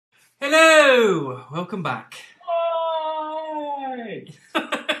Hello! Welcome back. Hi!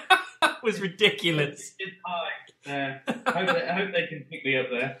 That was ridiculous. It's hi. I hope they can pick me up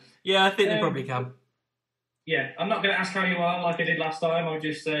there. Yeah, I think they probably can. Yeah, I'm not going to ask how you are like I did last time. I'll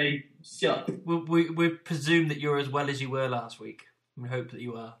just say, shut. We presume that you're as well as you were last week. We hope that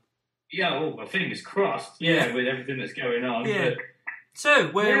you are. Yeah, my fingers crossed. Yeah, with everything that's going on. Yeah. But,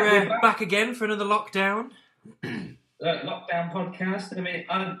 So, we're back again for another lockdown. Lockdown podcast. I mean,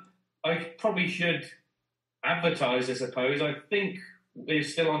 I probably should advertise, I suppose. I think we're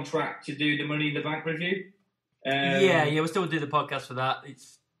still on track to do the Money in the Bank review. Yeah, we'll still do the podcast for that.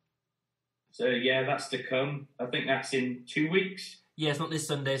 So, yeah, that's to come. I think that's in 2 weeks. Yeah, it's not this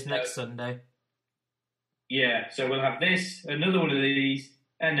Sunday, it's next Sunday. Yeah, so we'll have this, another one of these,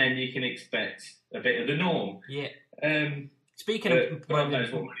 and then you can expect a bit of the norm. Yeah. Speaking of... God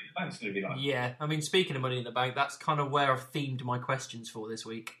knows what Money in the Bank's going to be like. Yeah, I mean, speaking of Money in the Bank, that's kind of where I've themed my questions for this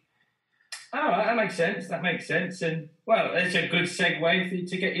week. Oh, that makes sense. And, well, it's a good segue for you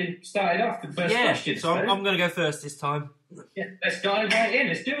to get you started off with the first question. So I'm going to go first this time. Yeah, let's dive right in.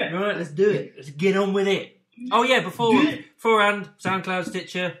 Let's do it. Right, let's do it. Let's get on with it. Oh, yeah, beforehand, SoundCloud,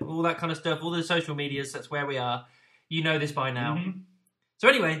 Stitcher, all that kind of stuff, all the social medias, that's where we are. You know this by now. Mm-hmm. So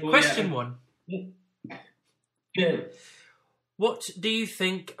anyway, question one. Yeah. What do you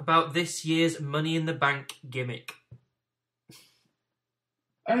think about this year's Money in the Bank gimmick?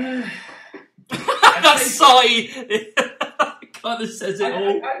 That sigh kind of says it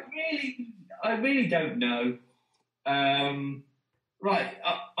all. I really don't know. Right,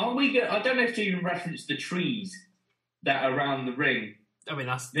 are we going? I don't know if to even reference the trees that are around the ring. I mean,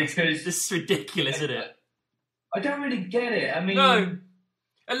 this is ridiculous, isn't it? I don't really get it. I mean, no,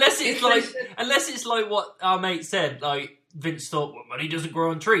 unless it's like what our mate said. Like Vince thought, well, money doesn't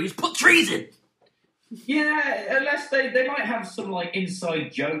grow on trees. Put trees in. Yeah, unless they might have some like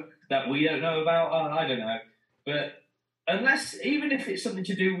inside joke that we don't know about. I don't know, but unless even if it's something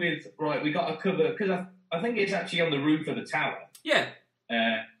to do with we got a cover because I think it's actually on the roof of the tower. Yeah,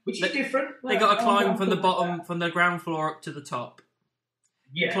 which is different. They got to climb from the bottom, from the ground floor up to the top.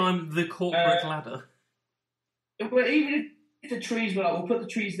 Yeah, climb the corporate ladder. But even if the trees were we'll put the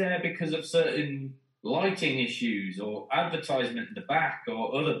trees there because of certain lighting issues or advertisement in the back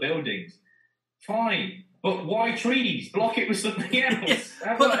or other buildings, fine. But why trees? Block it with something else.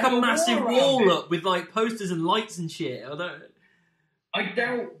 Yeah. Put like a massive wall up with like posters and lights and shit. I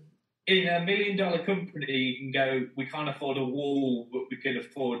doubt in $1 million company you can go, we can't afford a wall, but we can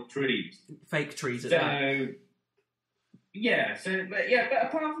afford trees. Fake trees at that. But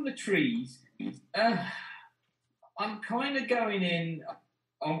apart from the trees, I'm kind of going in...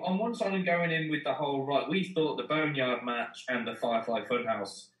 On one side, I'm going in with the whole, we thought the Boneyard match and the Firefly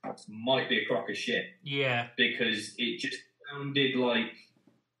Funhouse might be a crock of shit. Yeah. Because it just sounded like,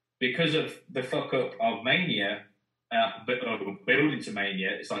 because of the fuck-up of Mania, building to Mania,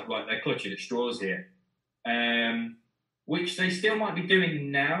 it's like they're clutching at straws here. Which they still might be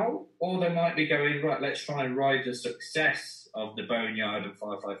doing now, or they might be going, let's try and ride the success of the Boneyard and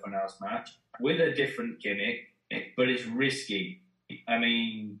Firefly Funhouse match with a different gimmick, but it's risky. I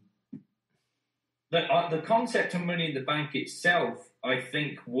mean, the concept of Money in the Bank itself, I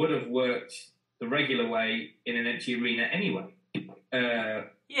think, would have worked the regular way in an empty arena anyway.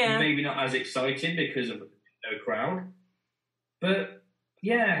 Maybe not as exciting because of no crowd. But,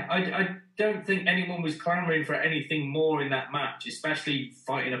 yeah, I don't think anyone was clamouring for anything more in that match, especially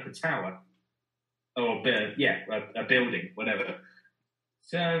fighting up a tower. Or, a building, whatever.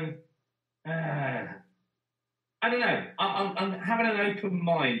 So, I don't know. I'm having an open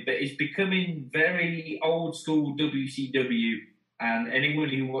mind, but it's becoming very old school WCW, and anyone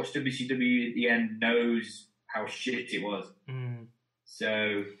who watched WCW at the end knows how shit it was. Mm.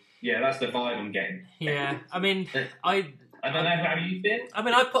 So, that's the vibe I'm getting. Yeah, I mean, I don't know how you feel. I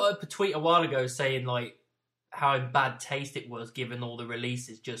mean, I put up a tweet a while ago saying, how in bad taste it was given all the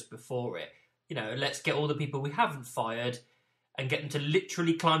releases just before it. Let's get all the people we haven't fired and get them to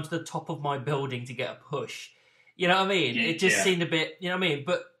literally climb to the top of my building to get a push. You know what I mean? It just seemed a bit, you know what I mean?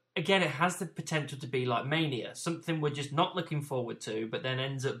 But again, it has the potential to be like Mania, something we're just not looking forward to, but then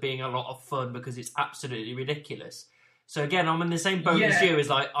ends up being a lot of fun because it's absolutely ridiculous. So again, I'm in the same boat as you. Is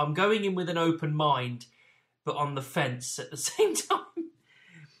I'm going in with an open mind, but on the fence at the same time.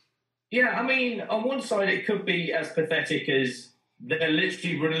 Yeah, I mean, on one side, it could be as pathetic as they're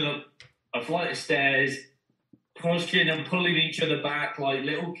literally running up a flight of stairs, pushing and pulling each other back like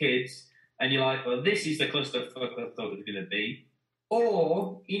little kids. And you're like, well, this is the clusterfuck I thought it was going to be.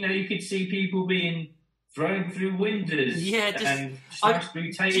 Or, you could see people being thrown through windows and smashed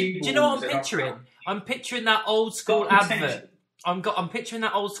through tables. Do you know what I'm picturing? I'm picturing that old school advert. I'm picturing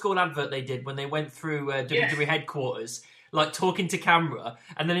that old school advert they did when they went through WWE headquarters, like talking to camera,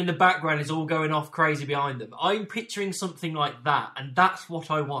 and then in the background is all going off crazy behind them. I'm picturing something like that, and that's what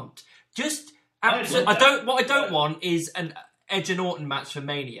I want. Just what I don't want is an Edge and Orton match for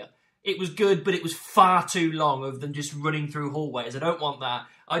Mania. It was good, but it was far too long of them just running through hallways. I don't want that.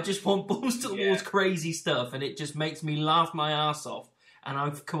 I just want balls to the walls crazy stuff, and it just makes me laugh my ass off, and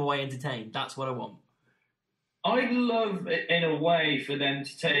I've come away entertained. That's what I want. I'd love, in a way, for them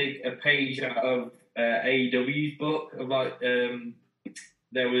to take a page out of AEW's book. Of like,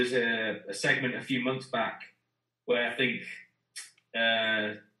 there was a segment a few months back where I think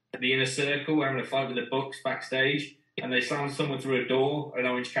the Inner Circle were having a fight with the Bucks backstage, and they slammed someone through a door, and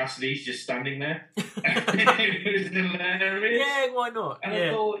Orange Cassidy's just standing there. It was hilarious. Yeah, why not? And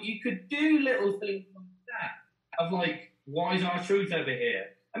I thought you could do little things like that, of like, why is R-Truth over here?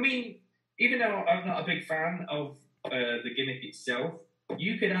 I mean, even though I'm not a big fan of the gimmick itself,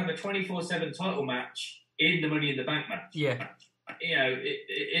 you could have a 24/7 title match in the Money in the Bank match. Yeah. You know,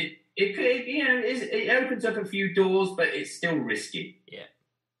 it could, you know, it opens up a few doors, but it's still risky. Yeah.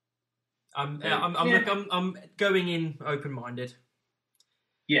 I'm going in open-minded.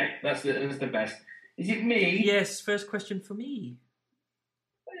 Yeah, that's the best. Is it me? Yes, first question for me.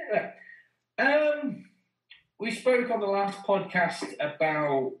 Yeah. We spoke on the last podcast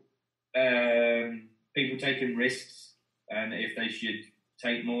about people taking risks and if they should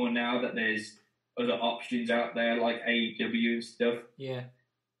take more now that there's other options out there like AEW and stuff. Yeah.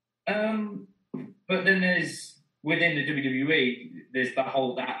 But then there's, within the WWE, there's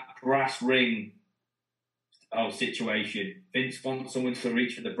that brass ring situation. Vince wants someone to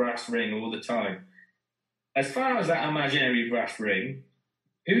reach for the brass ring all the time. As far as that imaginary brass ring,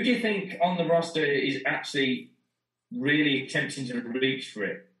 who do you think on the roster is actually really attempting to reach for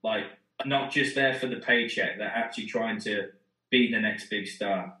it? Like, not just there for the paycheck, they're actually trying to be the next big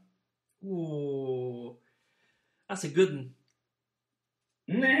star. Ooh, that's a good one.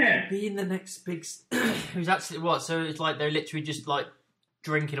 Nah. Being the next big... Who's actually what? So it's like they're literally just like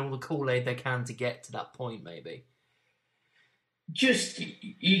drinking all the Kool-Aid they can to get to that point, maybe. Just,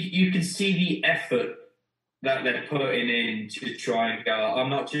 you can see the effort that they're putting in to try and go, I'm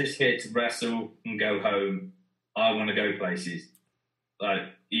not just here to wrestle and go home. I want to go places. Like,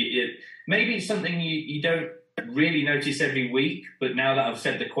 maybe it's something you don't really notice every week, but now that I've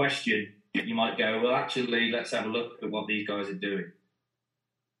said the question, you might go, well, actually, let's have a look at what these guys are doing.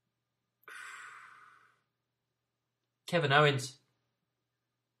 Kevin Owens.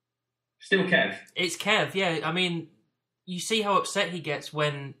 Still Kev. It's Kev, yeah. I mean, you see how upset he gets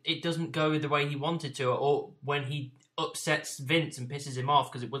when it doesn't go the way he wanted to, or when he upsets Vince and pisses him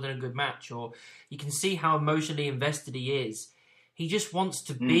off because it wasn't a good match, or you can see how emotionally invested he is. He just wants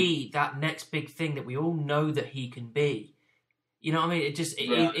to be that next big thing that we all know that he can be. You know what I mean?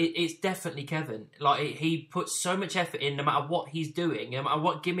 It's definitely Kevin. Like, he puts so much effort in, no matter what he's doing, no matter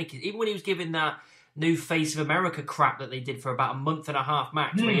what gimmick. Even when he was giving that new Face of America crap that they did for about a month and a half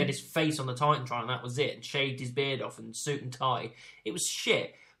max, where he had his face on the Titantron and that was it, and shaved his beard off and suit and tie. It was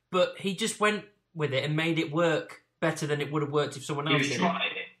shit. But he just went with it and made it work better than it would have worked if someone else did it.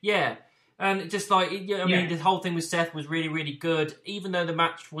 Yeah. And just like, I mean, the whole thing with Seth was really, really good. Even though the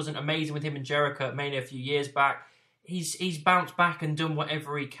match wasn't amazing with him and Jericho at Mania a few years back, he's bounced back and done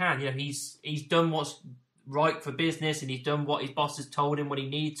whatever he can. You know, he's done what's right for business, and he's done what his boss has told him what he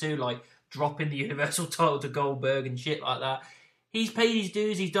needs to, like dropping the Universal title to Goldberg and shit like that. He's paid his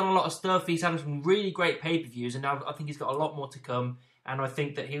dues. He's done a lot of stuff. He's had some really great pay-per-views, and now I think he's got a lot more to come. And I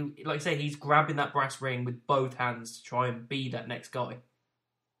think that he, like I say, he's grabbing that brass ring with both hands to try and be that next guy.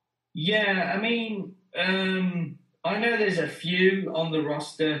 Yeah, I mean, I know there's a few on the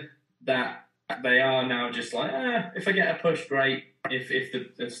roster that they are now just like, if I get a push, great.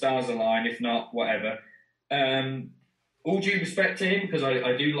 If the stars align, if not, whatever. All due respect to him, because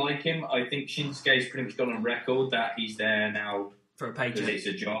I do like him. I think Shinsuke's pretty much gone on record that he's there now for a paycheck. Because it's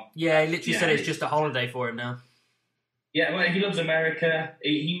a job. Yeah, he literally said it's just a holiday for him now. Yeah, well, he loves America.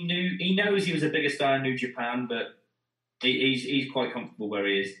 He knows he was a bigger star in New Japan, but he's quite comfortable where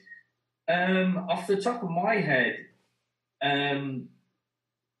he is. Off the top of my head,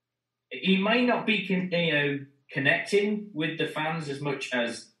 he may not be connecting with the fans as much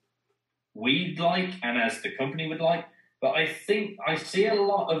as we'd like and as the company would like, but I think I see a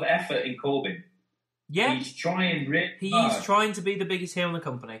lot of effort in Corbin. Yeah, he's trying really hard. He's trying to be the biggest heel in the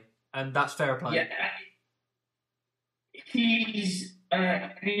company, and that's fair play. Yeah, he's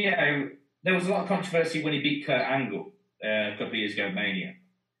there was a lot of controversy when he beat Kurt Angle a couple of years ago at Mania.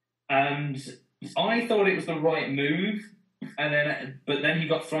 And I thought it was the right move, but then he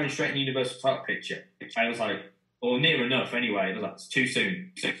got thrown straight in the Universal title picture. I was like, or near enough anyway. That's too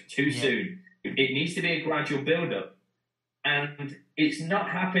soon. Too soon. It needs to be a gradual build-up. And it's not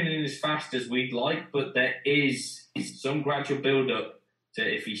happening as fast as we'd like, but there is some gradual build-up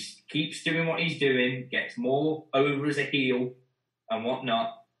to if he keeps doing what he's doing, gets more over as a heel and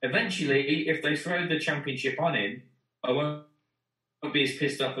whatnot. Eventually, if they throw the championship on him, I won't be as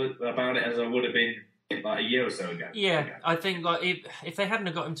pissed off about it as I would have been like a year or so ago. Yeah, I think like if they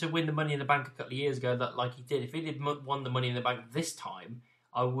hadn't got him to win the Money in the Bank a couple of years ago, that like he did, if he did won the Money in the Bank this time,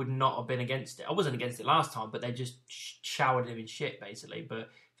 I would not have been against it. I wasn't against it last time, but they just showered him in shit basically. But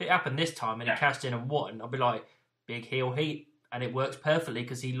if it happened this time and he cashed in and won, I'd be like, big heel heat, and it works perfectly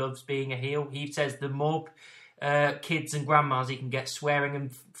because he loves being a heel. He says the more kids and grandmas he can get swearing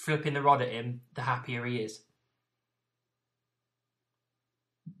and flipping the rod at him, the happier he is.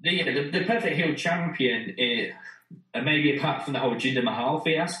 The perfect heel champion, maybe apart from the whole Jinder Mahal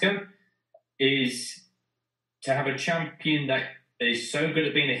fiasco, is to have a champion that is so good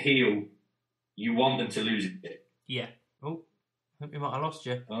at being a heel, you want them to lose it. Yeah. Oh, I think we might have lost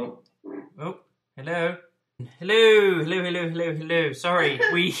you. Oh, hello. Hello. Sorry,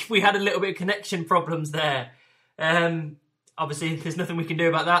 we had a little bit of connection problems there. Obviously, there's nothing we can do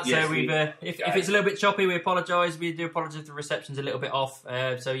about that. Yes, so if it's a little bit choppy, we apologise. We do apologise if the reception's a little bit off.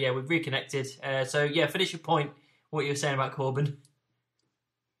 So yeah, we've reconnected. So yeah, finish your point. What you were saying about Corbin?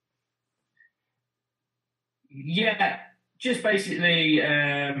 Yeah, just basically.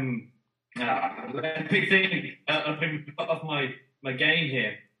 Let me think. I've been put off my game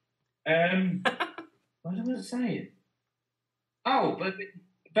here. What was I saying? Oh, but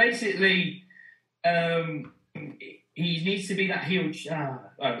basically, he needs to be that heel.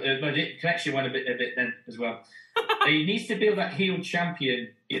 My connection went a bit then as well. He needs to be that heel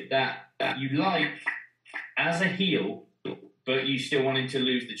champion that you like as a heel, but you still want him to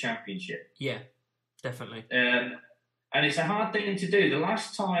lose the championship. Yeah, definitely. And it's a hard thing to do. The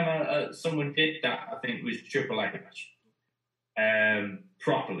last time someone did that, I think, was Triple H.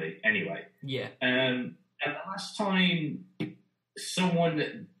 Properly, anyway. Yeah. And the last time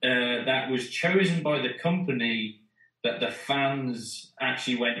someone that was chosen by the company that the fans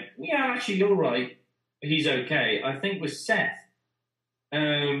actually went, yeah, actually, you're right, he's okay, I think was Seth.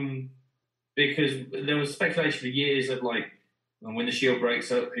 Because there was speculation for years of like, when the Shield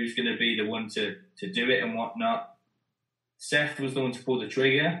breaks up, who's going to be the one to do it and whatnot. Seth was the one to pull the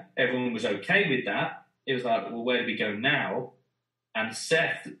trigger. Everyone was okay with that. It was like, well, where do we go now? And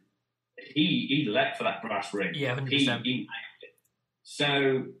Seth, he leapt for that brass ring. Yeah, 100%. He made it.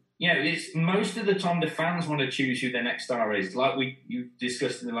 So, yeah, it's most of the time the fans want to choose who their next star is, like you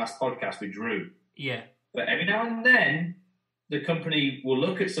discussed in the last podcast with Drew. Yeah. But every now and then, the company will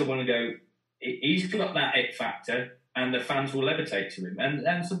look at someone and go, he's got that it factor, and the fans will levitate to him.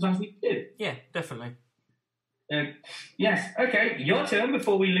 And sometimes we do. Yeah, definitely. Yes, okay, your turn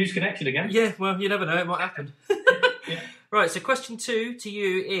before we lose connection again. Yeah, well, you never know, it might happen. Yeah. Right, so question 2 to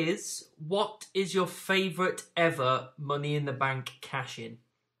you is, what is your favourite ever Money in the Bank cash-in?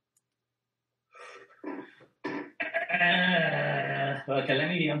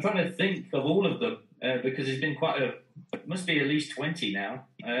 Okay, I'm trying to think of all of them, because there's been must be at least 20 now.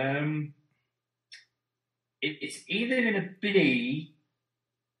 It's either going to be...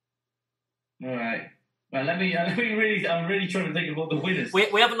 All right. Well, I'm really trying to think of all the winners.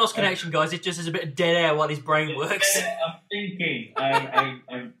 We haven't lost connection, guys. It just is a bit of dead air while his brain works. I'm thinking. I've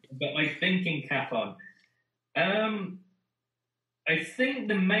got my thinking cap on. I think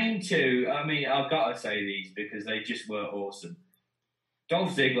the main two, I mean, I've got to say these because they just were awesome.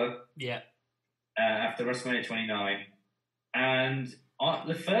 Dolph Ziggler. Yeah. After WrestleMania 29. And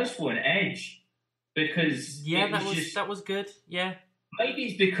the first one, Edge. Because that was good. Yeah. Maybe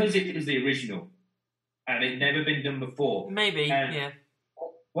it's because it was the original. And it'd never been done before. Maybe, yeah.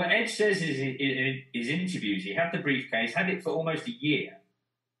 What Edge says is in his interviews, he had the briefcase, had it for almost a year,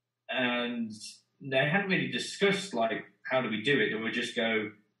 and they hadn't really discussed, like, how do we do it? Do we just go,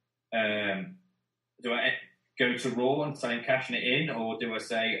 do I go to Raw and say I'm cashing it in, or do I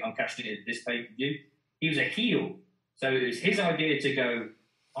say I'm cashing it in this pay-per-view? He was a heel, so it was his idea to go,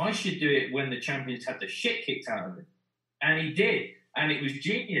 I should do it when the champions had the shit kicked out of them. And he did. And it was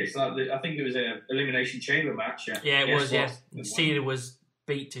genius. Like I think it was an Elimination Chamber match. Yeah, it was, yeah. Cena was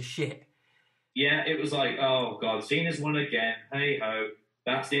beat to shit. Yeah, it was like, oh, God, Cena's won again. Hey-ho.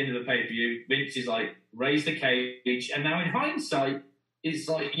 That's the end of the pay-per-view. Vince is like, raise the cage. And now in hindsight, it's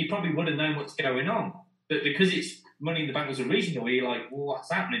like, you probably would have known what's going on. But because it's Money in the Bank was original, you're like, well, what's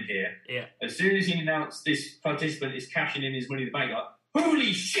happening here? Yeah. As soon as he announced this participant is cashing in his Money in the Bank, like,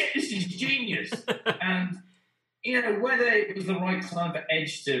 holy shit, this is genius. And Whether it was the right time for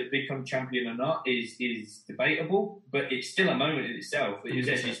Edge to become champion or not is debatable, but it's still a moment in itself. It was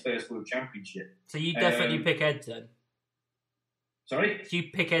Edge's first World Championship. So you definitely pick Edge then? Sorry? So you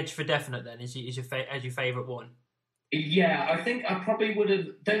pick Edge for definite then? Is your favourite one? Yeah, I think I probably would have...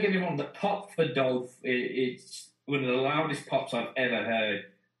 Don't get me wrong, the pop for Dolph, it's one of the loudest pops I've ever heard.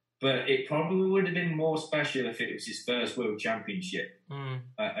 But it probably would have been more special if it was his first World Championship.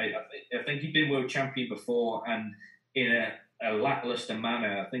 I think he'd been World Champion before, and in a lackluster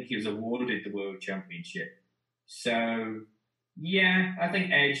manner, I think he was awarded the World Championship. So, yeah, I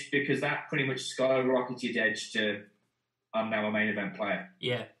think Edge, because that pretty much skyrocketed Edge to, I'm now a main event player.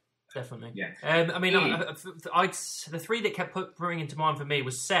 Yeah, definitely. Yeah. The three that kept bringing to mind for me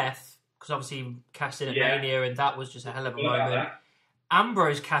was Seth, because obviously he cashed in at Mania, and that was just a hell of a moment.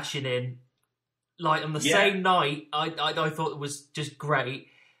 Ambrose cashing in, like on the same night, I thought it was just great.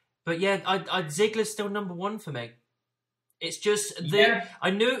 But yeah, Ziggler's still number one for me. It's just I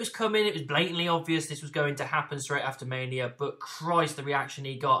knew it was coming. It was blatantly obvious this was going to happen straight after Mania. But Christ, the reaction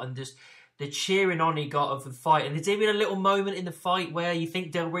he got and just the cheering on he got of the fight. And there's even a little moment in the fight where you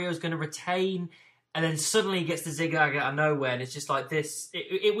think Del Rio's going to retain, and then suddenly he gets the zigzag out of nowhere, and it's just like this.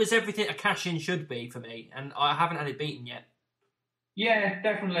 It was everything a cash-in should be for me, and I haven't had it beaten yet. Yeah,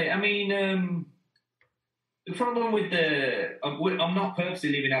 definitely. I mean, the problem with I'm not purposely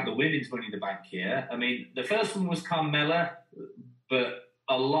leaving out the women's Money in the Bank here. I mean, the first one was Carmella, but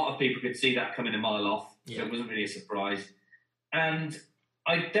a lot of people could see that coming a mile off, so it wasn't really a surprise. And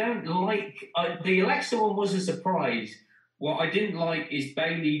I don't like... the Alexa one was a surprise. What I didn't like is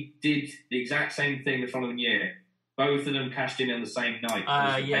Bayley did the exact same thing the following year. Both of them cashed in on the same night.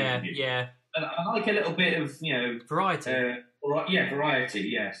 Yeah. And I like a little bit of, variety. Variety,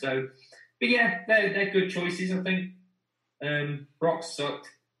 yeah. So, but yeah, they're good choices, I think. Brock sucked.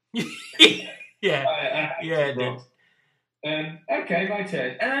 Brock. Okay, my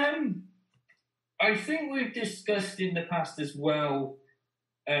turn. I think we've discussed in the past as well,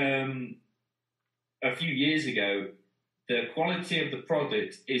 a few years ago, the quality of the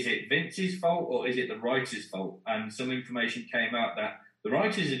product. Is it Vince's fault or is it the writer's fault? And some information came out that the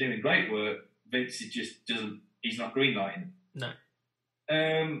writers are doing great work. Vince just doesn't. He's not greenlighting. No.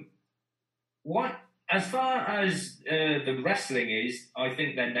 As far as the wrestling is, I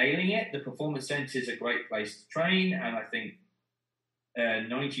think they're nailing it. The Performance Center is a great place to train, and I think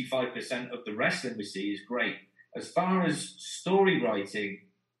 95% of the wrestling we see is great. As far as story writing,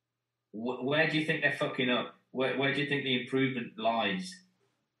 where do you think they're fucking up? Where do you think the improvement lies?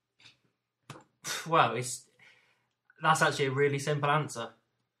 Well, that's actually a really simple answer.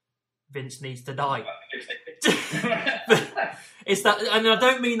 Vince needs to die. It's that, and I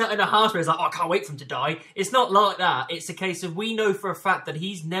don't mean that in a harsh way. It's like, I can't wait for him to die. It's not like that. It's a case of we know for a fact that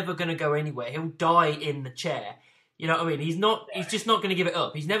he's never going to go anywhere. He'll die in the chair. You know what I mean? He's just not going to give it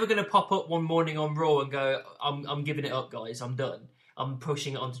up. He's never going to pop up one morning on Raw and go, I'm giving it up, guys. I'm done. I'm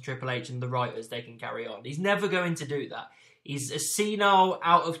pushing it onto Triple H and the writers. They can carry on. He's never going to do that. He's a senile,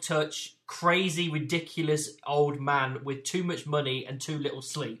 out of touch, crazy, ridiculous old man with too much money and too little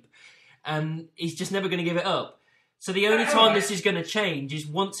sleep. And he's just never going to give it up. So the only time this is going to change is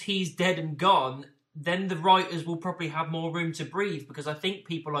once he's dead and gone, then the writers will probably have more room to breathe, because I think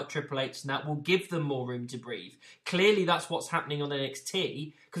people like Triple H and that will give them more room to breathe. Clearly that's what's happening on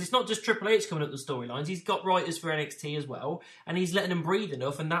NXT, because it's not just Triple H coming up with the storylines. He's got writers for NXT as well, and he's letting them breathe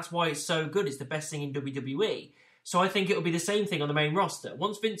enough, and that's why it's so good. It's the best thing in WWE. So I think it'll be the same thing on the main roster.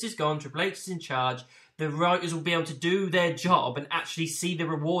 Once Vince is gone, Triple H is in charge, the writers will be able to do their job and actually see the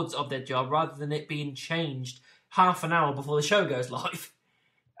rewards of their job, rather than it being changed half an hour before the show goes live.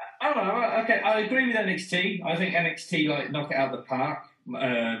 Oh, okay. I agree with NXT. I think NXT knock it out of the park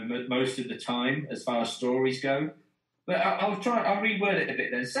most of the time as far as stories go. But I'll reword it a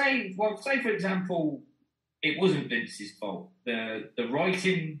bit then. Say for example, it wasn't Vince's fault. The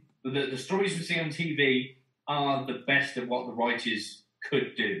writing, the stories we see on TV are the best of what the writers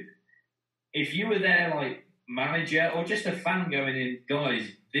could do. If you were there like manager or just a fan going in, guys,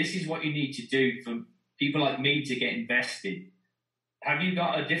 this is what you need to do for people like me to get invested. Have you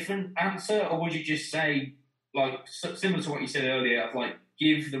got a different answer, or would you just say, similar to what you said earlier,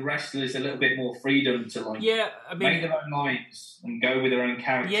 give the wrestlers a little bit more freedom to make their own lines and go with their own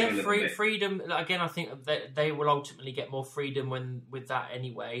character? Yeah, a little bit? Freedom. Again, I think that they will ultimately get more freedom with that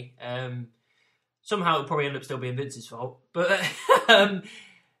anyway. Somehow it'll probably end up still being Vince's fault, but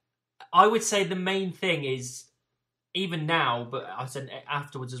I would say the main thing is, even now, but I said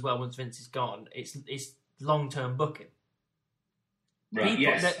afterwards as well, once Vince is gone, it's long-term booking. Right.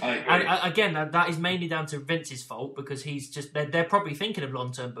 Yes, I agree. And again, that is mainly down to Vince's fault because they're probably thinking of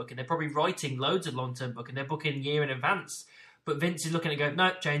long-term booking. They're probably writing loads of long-term booking. They're booking a year in advance. But Vince is looking at it going,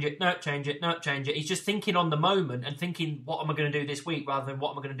 no, change it, no, change it, no, change it. He's just thinking on the moment and thinking, what am I going to do this week rather than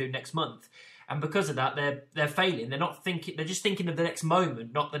what am I going to do next month? And because of that, they're failing. They're not thinking. They're just thinking of the next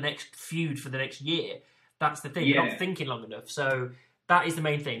moment, not the next feud for the next year. That's the thing. They're not thinking long enough. So that is the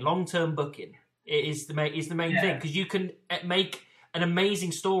main thing. Long-term booking is the main thing because you can make an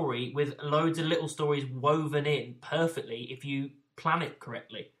amazing story with loads of little stories woven in perfectly if you plan it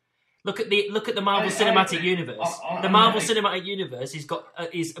correctly. Look at the Marvel Cinematic Universe. The Marvel Cinematic Universe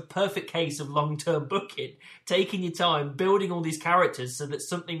is a perfect case of long-term booking, taking your time, building all these characters so that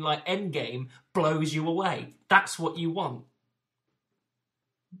something like Endgame blows you away. That's what you want.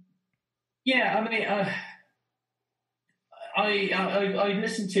 Yeah, I mean, I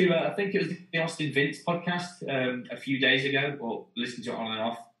listened to I think it was the Austin Vince podcast a few days ago, or listened to it on and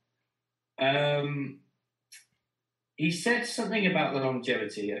off. He said something about the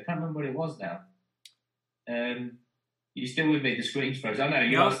longevity. I can't remember what it was now. You still with me? The screen's frozen. I know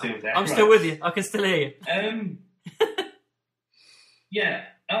you are still there. I'm still with you. I can still hear you. Yeah.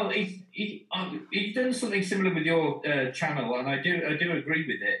 Oh, he's done something similar with your channel, and I do agree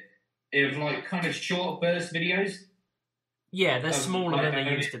with it. Of like kind of short burst videos. Yeah, they're smaller than they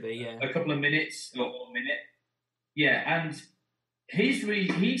used to be. Yeah, a couple of minutes or 1 minute. Yeah, and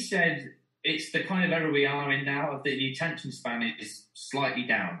he said it's the kind of era we are in now. That the attention span is slightly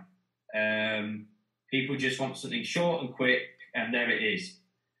down. People just want something short and quick, and there it is.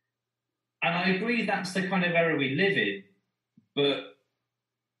 And I agree that's the kind of era we live in. But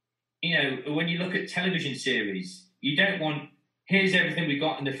you know, when you look at television series, you don't want here's everything we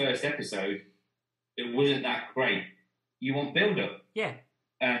got in the first episode. It wasn't that great. You want build-up. Yeah.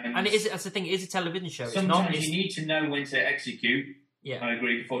 And that's the thing, it is a television show. Sometimes you need to know when to execute. Yeah. I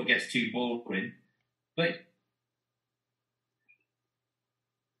agree, before it gets too boring. But,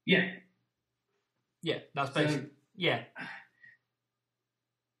 yeah. Yeah, that's basically, yeah.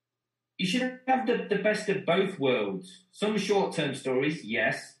 You should have the best of both worlds. Some short-term stories,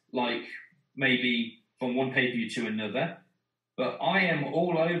 yes, like maybe from one pay-per-view to another. But I am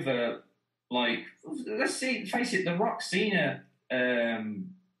all over, like, face it, the Rock Cena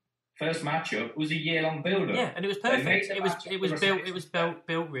first matchup was a year-long build-up. Yeah, and it was perfect. It was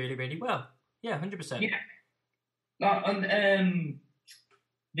built really, really well. Yeah, 100%. Yeah. And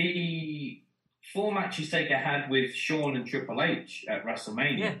the 4 matches Taker had with Shawn and Triple H at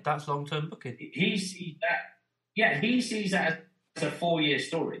WrestleMania. Yeah, that's long-term booking. He sees that. Yeah, he sees that as a 4-year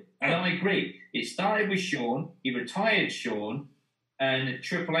story, and I agree. It started with Shawn. He retired Shawn. And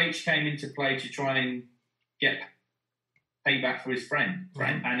Triple H came into play to try and get payback for his friend.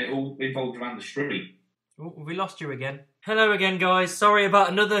 And it all evolved around the street. Oh, we lost you again. Hello again, guys. Sorry about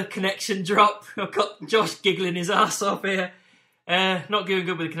another connection drop. I've got Josh giggling his ass off here. Not doing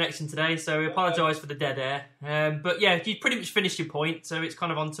good with the connection today, so we apologise for the dead air. But yeah, you pretty much finished your point, so it's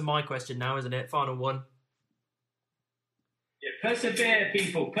kind of on to my question now, isn't it? Final one. Yeah, persevere,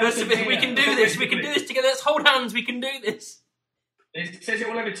 people. Persevere. We can do this. We can do this together. Let's hold hands. We can do this. It says it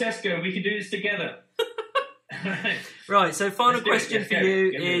all over Tesco. We can do this together. Right, so final question for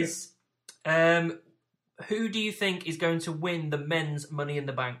you is, who do you think is going to win the men's Money in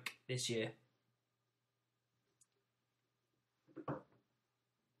the Bank this year?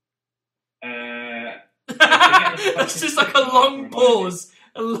 That's just like a long pause.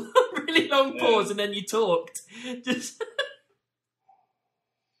 A really long pause, and then you talked. Just...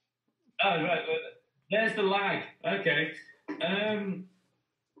 Oh, right. There's the lag. Okay.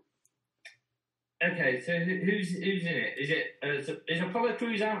 Okay, so who's in it? Is Apollo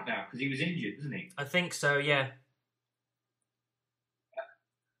Crews out now because he was injured, isn't he? I think so. Yeah.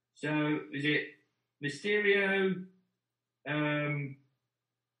 So is it Mysterio?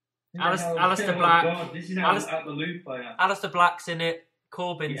 Alistair Black. God, this is out the loop. Alistair Black's in it.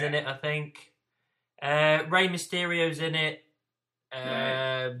 Corbin's in it, I think. Rey Mysterio's in it.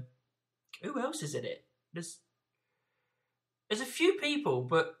 Who else is in it? There's a few people,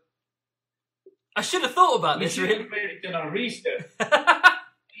 but I should have thought about this. Really, done our research. To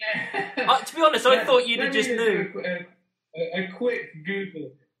be honest, I thought you'd have just knew. A quick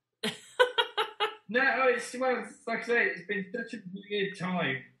Google. No, it's like I say, it's been such a weird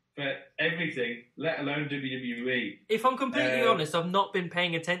time for everything, let alone WWE. If I'm completely honest, I've not been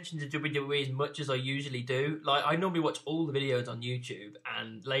paying attention to WWE as much as I usually do. Like, I normally watch all the videos on YouTube,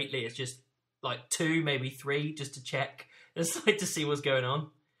 and lately it's just like 2, maybe 3, just to check. Just like to see what's going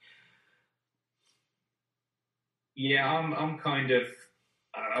on. Yeah, I'm kind of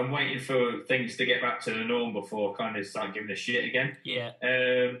I'm waiting for things to get back to the norm before I kind of start giving a shit again. Yeah.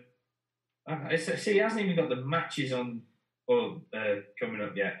 See, he hasn't even got the matches on or coming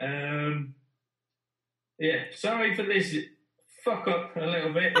up yet. Yeah, sorry for this fuck up a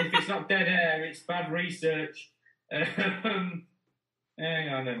little bit. If it's not dead air, it's bad research. Hang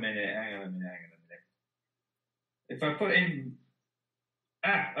on a minute. If I put in...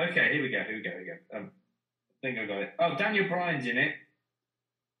 okay, here we go. I think I got it. Oh, Daniel Bryan's in it.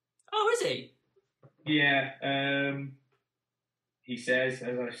 Oh, is he? Yeah, he says,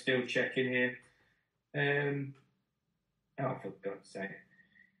 as I'm still checking here. Oh, for God's sake.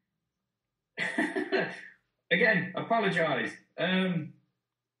 Again, apologise. Right,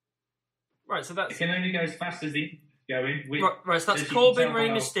 so that's... It can only go as fast as the going. Right, so that's Corbin, Rey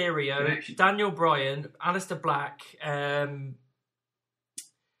Mysterio, Daniel Bryan, Aleister Black,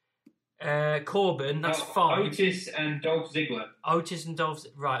 Corbin, that's 5. Otis and Dolph Ziggler.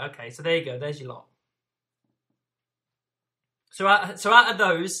 Right, okay, so there you go, there's your lot. So out of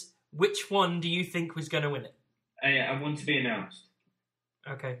those, which one do you think was going to win it? Yeah, and one to be announced.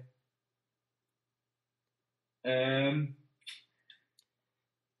 Okay. I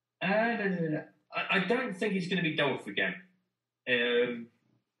don't think it's going to be Dolph again. It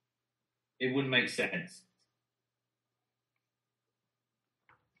wouldn't make sense.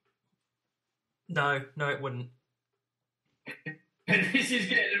 No, it wouldn't. This is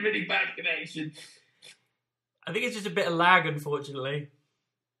getting a really bad connection. I think it's just a bit of lag, unfortunately.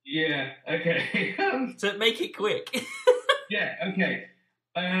 Yeah, okay. So make it quick. Yeah, okay.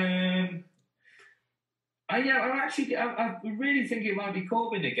 I really think it might be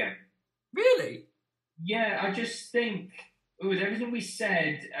Corbin again. Really? Yeah, I just think with everything we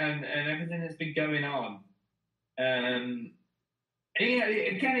said and everything that's been going on, again,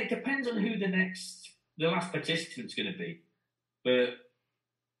 it depends on who the last participant's going to be. But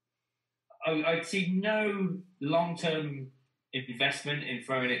I'd see no long-term investment in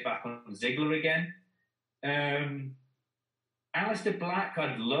throwing it back on Ziggler again. Aleister Black,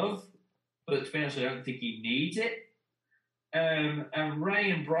 I'd love, but to be honest, I don't think he needs it. And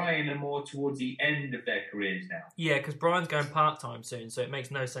Ray and Bryan are more towards the end of their careers now. Yeah, because Bryan's going part-time soon, so it makes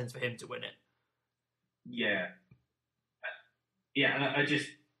no sense for him to win it. Yeah. Yeah, and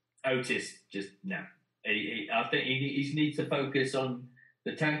Otis, no. I think he needs to focus on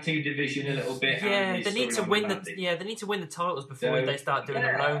the tag team division a little bit. Yeah, they need to win they need to win the titles before they start doing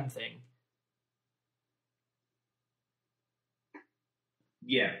a lone thing.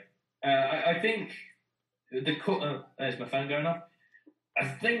 Yeah, I think there's my phone going off. I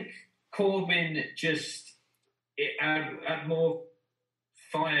think Corbin just add more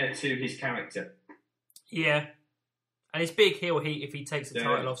fire to his character. Yeah, and it's big heel heat if he takes the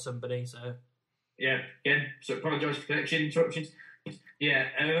title off somebody. So yeah, again, so apologise for connection interruptions. Yeah,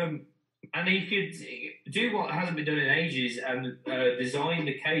 and he could do what hasn't been done in ages and design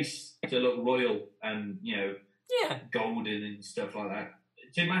the case to look royal and golden and stuff like that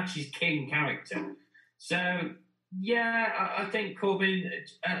to match his king character. So yeah, I think Corbin.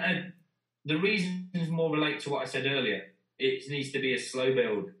 The reasons more relate to what I said earlier. It needs to be a slow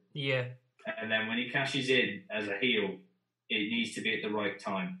build. Yeah, and then when he cashes in as a heel, it needs to be at the right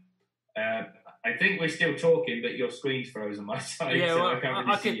time. I think we're still talking, but your screen's frozen on my side. Yeah, so well, I can't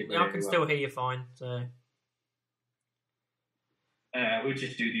really see you. I can still hear you fine. So we'll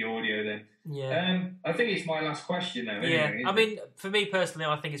just do the audio then. Yeah. I think it's my last question though. Anyway, I mean, for me personally,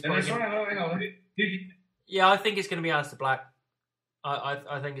 I think it's probably. Hang on. Yeah, I think it's going to be Aleister Black.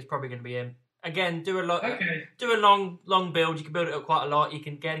 I think it's probably going to be him. Again, do a long build. You can build it up quite a lot. You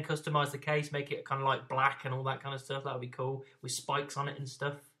can again customize the case, make it kind of like black and all that kind of stuff. That would be cool with spikes on it and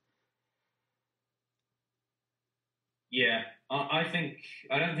stuff. Yeah, I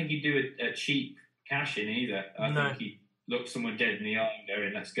don't think he'd do a cheap cash in either. I think he'd look someone dead in the eye and go,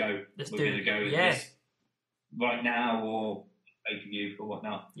 "Let's go. We're going to go this right now or pay-per-view or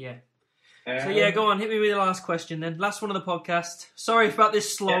whatnot." Yeah. So yeah, go on, hit me with the last question then. Last one of the podcast. Sorry about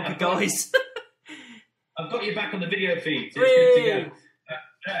this slog, guys. I've got you back on the video feed. So it's good to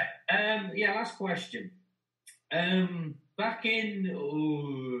go. Last question. Back in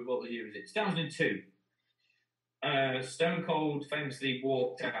what year was it? 2002. Stone Cold famously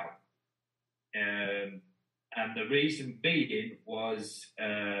walked out, and the reason being was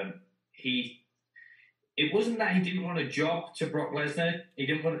it wasn't that he didn't want a job to Brock Lesnar.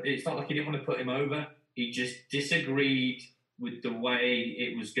 It's not like he didn't want to put him over. He just disagreed with the way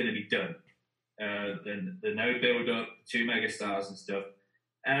it was going to be done. The no build up, 2 megastars and stuff,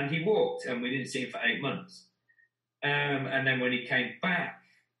 and he walked, and we didn't see him for 8 months. And then when he came back,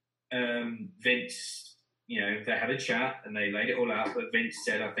 Vince, they had a chat and they laid it all out. But Vince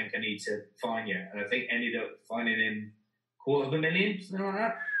said, "I think I need to fine you," and I think ended up fining him $250,000, something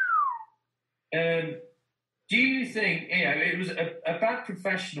like that. Do you think, it was a bad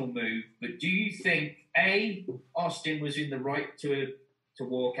professional move, but do you think, A, Austin was in the right to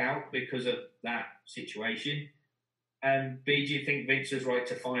walk out because of that situation? And B, do you think Vince was right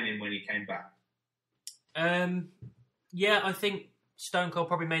to fine him when he came back? Yeah, I think Stone Cold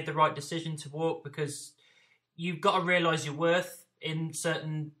probably made the right decision to walk, because you've got to realise your worth in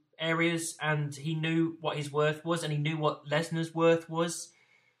certain areas, and he knew what his worth was, and he knew what Lesnar's worth was.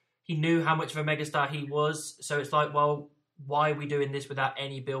 He knew how much of a megastar he was, so it's like, well, why are we doing this without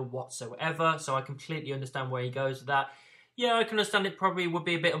any build whatsoever? So I completely understand where he goes with that. Yeah, I can understand it probably would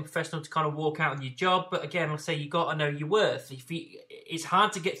be a bit unprofessional to kind of walk out on your job, but again, I'll say you got to know your worth. It's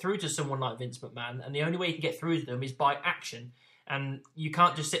hard to get through to someone like Vince McMahon, and the only way you can get through to them is by action, and you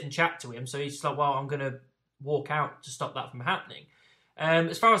can't just sit and chat to him. So he's like, well, I'm going to walk out to stop that from happening.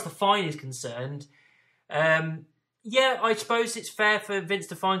 As far as the fine is concerned, yeah, I suppose it's fair for Vince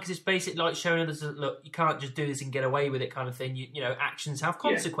to fine, because it's basically like showing others that, look, you can't just do this and get away with it kind of thing. You know, actions have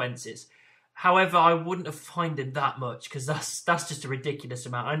consequences. Yeah. However, I wouldn't have fined him that much, because that's just a ridiculous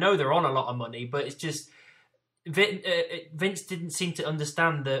amount. I know they're on a lot of money, but it's just Vince didn't seem to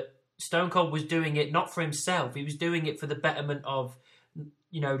understand that Stone Cold was doing it not for himself. He was doing it for the betterment of,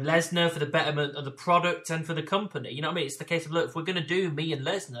 Lesnar, for the betterment of the product and for the company. You know what I mean? It's the case of, look, if we're going to do me and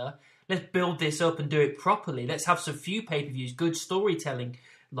Lesnar, let's build this up and do it properly. Let's have some few pay-per-views, good storytelling,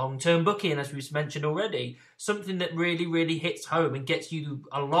 long-term booking, as we've mentioned already. Something that really, really hits home and gets you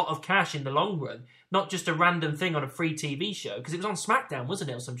a lot of cash in the long run. Not just a random thing on a free TV show. Because it was on SmackDown,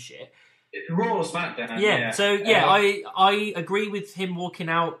 wasn't it, or some shit? Raw or SmackDown. Yeah. So, I agree with him walking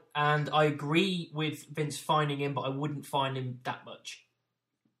out, and I agree with Vince fining him, but I wouldn't fine him that much.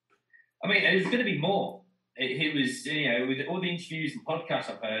 I mean, there's going to be more. It was, with all the interviews and podcasts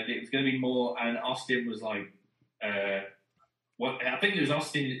I've heard, it was going to be more, and Austin was like, I think it was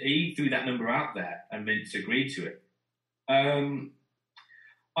Austin, he threw that number out there, and Vince agreed to it.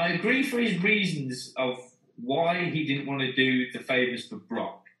 I agree for his reasons of why he didn't want to do the favours for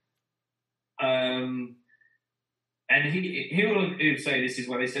Brock. And he'll say this is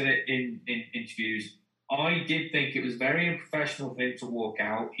why they said it in interviews. I did think it was very unprofessional for him to walk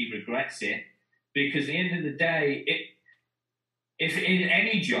out. He regrets it, because at the end of the day, if in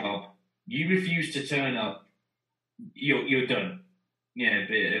any job you refuse to turn up, you're done.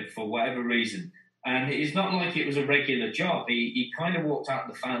 For whatever reason. And it's not like it was a regular job. He kind of walked out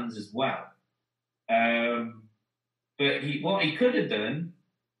the fans as well. But what he could have done,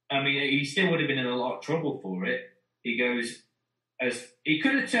 I mean, he still would have been in a lot of trouble for it. He goes, he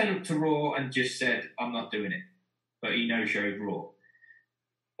could have turned up to Raw and just said, I'm not doing it. But he no-showed Raw.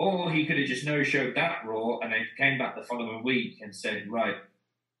 Or he could have just no-showed that Raw and then came back the following week and said, right,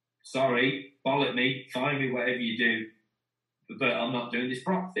 sorry, bollock me, fine me, whatever you do, but I'm not doing this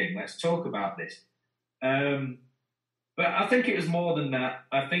Brock thing. Let's talk about this. But I think it was more than that.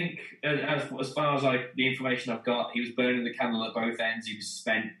 I think, as far as the information I've got, he was burning the candle at both ends. He was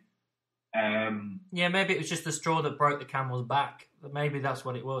spent. Yeah, maybe it was just the straw that broke the camel's back. Maybe that's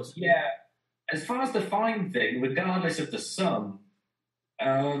what it was. Yeah. As far as the fine thing, regardless of the sum,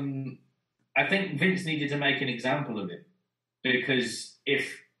 I think Vince needed to make an example of it. Because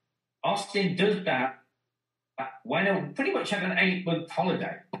if Austin does that, why not pretty much had an 8-month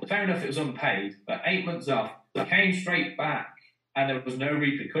holiday? Fair enough, it was unpaid, but 8 months off, came straight back, and there was no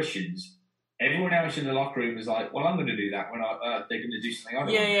repercussions. Everyone else in the locker room was like, well, I'm going to do that when they're going to do something.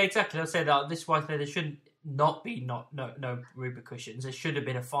 Yeah, exactly. I'll say that. This is why there shouldn't not be no repercussions. There should have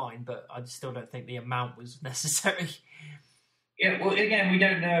been a fine, but I still don't think the amount was necessary. Yeah, well, again, we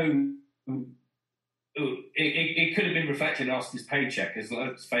don't know. It could have been reflected in Austin's paycheck, because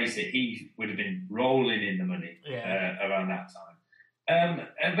let's face it, he would have been rolling in the money around that time.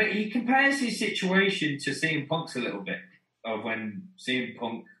 But he compares his situation to CM Punk's a little bit, of when CM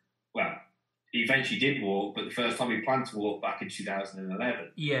Punk, well, he eventually did walk, but the first time he planned to walk back in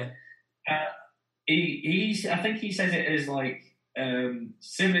 2011. Yeah. I think he says it as like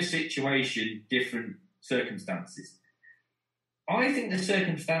similar situation, different circumstances. I think the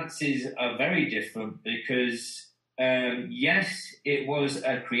circumstances are very different because, yes, it was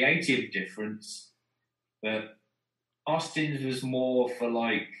a creative difference, but Austin's was more for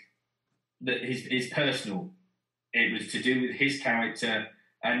like his personal. It was to do with his character.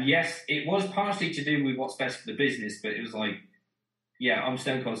 And yes, it was partially to do with what's best for the business, but it was like, yeah, I'm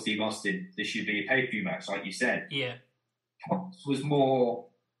Stone Cold Steve Austin. This should be a pay-per-view match, like you said. Yeah. Fox was more,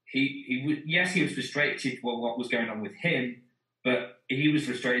 he was frustrated with what was going on with him, but he was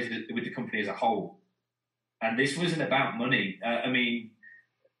frustrated with the company as a whole. And this wasn't about money. I mean,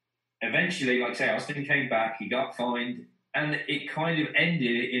 eventually, like I say, Austin came back, he got fined, and it kind of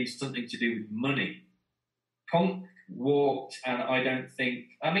ended in something to do with money. Punk walked, and I don't think...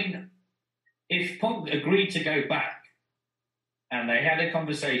 I mean, if Punk agreed to go back, and they had a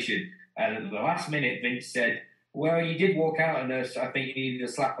conversation, and at the last minute, Vince said, well, you did walk out on us, I think you needed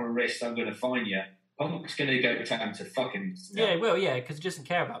a slap on the wrist, I'm going to fine you. Punk's going to go time to fucking... Yeah, well, yeah, because he doesn't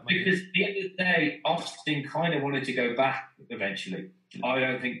care about money. Because at the end of the day, Austin kind of wanted to go back eventually. I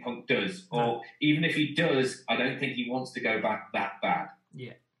don't think Punk does. No. Or even if he does, I don't think he wants to go back that bad.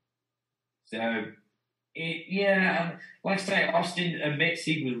 Yeah. So, like I say, Austin admits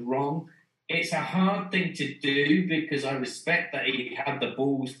he was wrong. It's a hard thing to do because I respect that he had the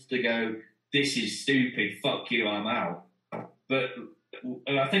balls to go, this is stupid, fuck you, I'm out. But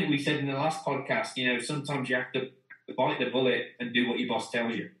I think we said in the last podcast, sometimes you have to bite the bullet and do what your boss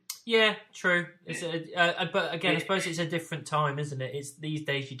tells you. Yeah, true. It's but again, I suppose it's a different time, isn't it? It's these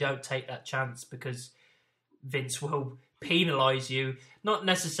days you don't take that chance because Vince will penalise you, not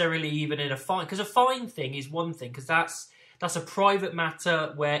necessarily even in a fine. Because a fine thing is one thing, because that's a private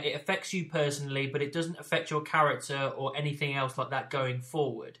matter where it affects you personally, but it doesn't affect your character or anything else like that going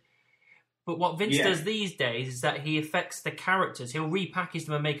forward. But what Vince does these days is that he affects the characters. He'll repackage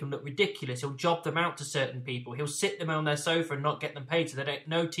them and make them look ridiculous. He'll job them out to certain people. He'll sit them on their sofa and not get them paid, so they don't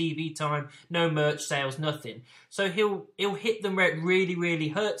no TV time, no merch sales, nothing. So he'll hit them where it really, really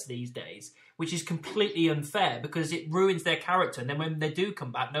hurts these days, which is completely unfair because it ruins their character. And then when they do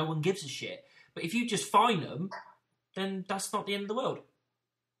come back, no one gives a shit. But if you just fine them, then that's not the end of the world.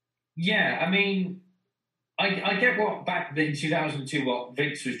 Yeah, I mean... I get what back in 2002 what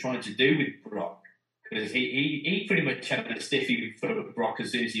Vince was trying to do with Brock, because he pretty much had a stiffy foot of Brock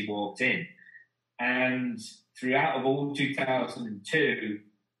as soon as he walked in, and throughout of all 2002,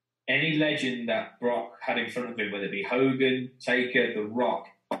 any legend that Brock had in front of him, whether it be Hogan, Taker, The Rock,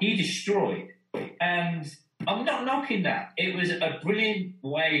 he destroyed. And I'm not knocking that. It was a brilliant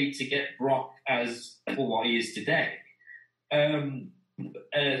way to get Brock as for what he is today.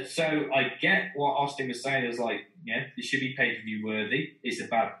 So I get what Austin was saying. Is like, it should be pay-per-view worthy. It's a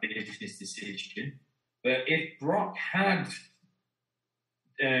bad business decision. But if Brock had,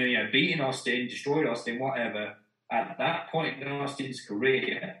 beaten Austin, destroyed Austin, whatever, at that point in Austin's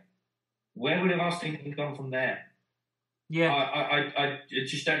career, where would have Austin gone from there? Yeah, I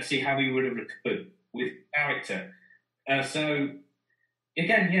just don't see how he would have recovered with character. So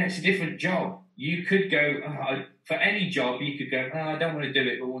again, it's a different job. You could go, for any job, you could go, I don't want to do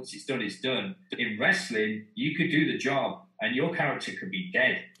it, but once it's done, it's done. In wrestling, you could do the job and your character could be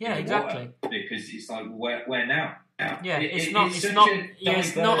dead. Yeah, exactly. Because it's like, where now? Yeah, it's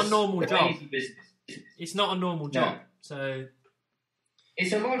not a normal job. It's not a normal job. So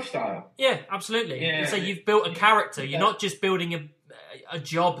it's a lifestyle. Yeah, absolutely. Yeah. So you've built a character. You're not just building a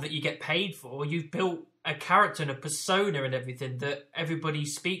job that you get paid for. You've built a character and a persona and everything that everybody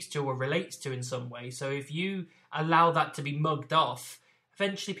speaks to or relates to in some way. So if you allow that to be mugged off,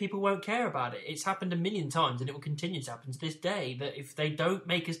 eventually people won't care about it. It's happened a million times and it will continue to happen to this day, that if they don't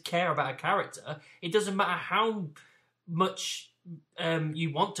make us care about a character, it doesn't matter how much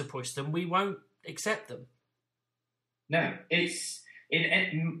you want to push them, we won't accept them. No, it's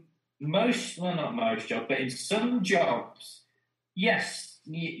in most, well, not most jobs, but in some jobs, yes,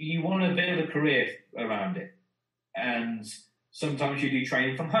 you want to build a career around it. And sometimes you do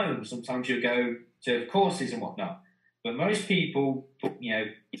training from home. Sometimes you go to courses and whatnot. But most people,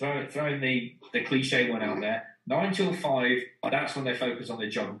 throwing the cliche one out there, 9 till 5, that's when they focus on their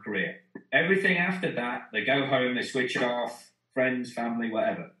job and career. Everything after that, they go home, they switch off, friends, family,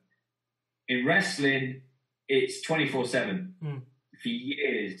 whatever. In wrestling, it's 24/7. For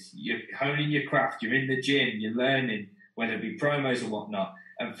years, you're honing your craft, you're in the gym, you're learning, whether it be promos or whatnot.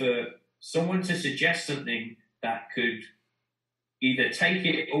 And for someone to suggest something that could either take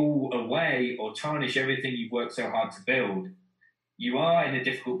it all away or tarnish everything you've worked so hard to build, you are in a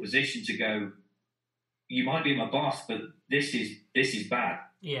difficult position to go, you might be my boss, but this is bad.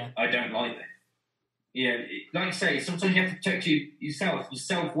 Yeah. I don't like that. Yeah, like I say, sometimes you have to protect yourself, your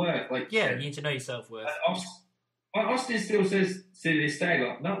self-worth. You need to know your self-worth. Austin still says to this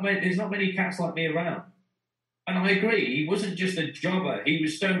day, there's not many cats like me around. And I agree, he wasn't just a jobber, he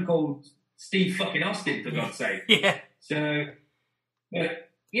was stone cold Steve fucking Austin, for God's sake. Yeah. So, but,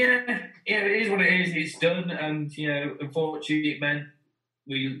 it is what it is, it's done, and, unfortunately it meant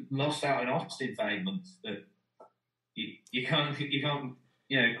we lost out on Austin for 8 months, but you can't,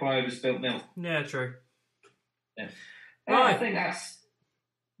 cry over spilt milk. Yeah, true. Yeah. Right. I think that's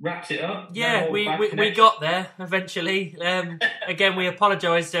wraps it up. Yeah, we got there eventually. Again, we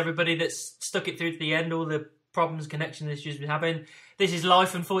apologise to everybody that's stuck it through to the end, all the problems, connection issues we're having. This is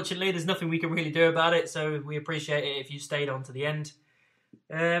life, unfortunately. There's nothing we can really do about it, so we appreciate it if you stayed on to the end.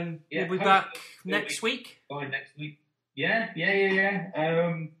 We'll be back next week. By next week. Yeah.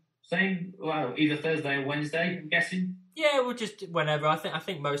 Same, well, either Thursday or Wednesday, I'm guessing. Yeah, we'll just, whenever. I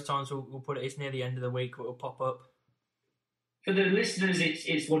think most times we'll put it, it's near the end of the week, it'll pop up. For the listeners,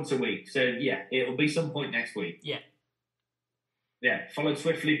 it's once a week. So, yeah, it'll be some point next week. Yeah. Yeah, followed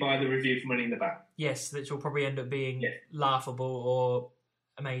swiftly by the review for Money in the Bank. Yes, which will probably end up being laughable or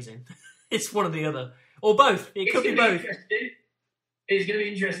amazing. It's one or the other. Or both. It could be both. It's going to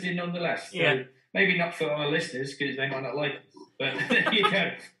be interesting nonetheless. So maybe not for our listeners, because they might not like us. But there you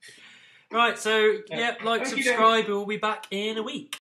go. Right, so, like, subscribe, and we'll be back in a week.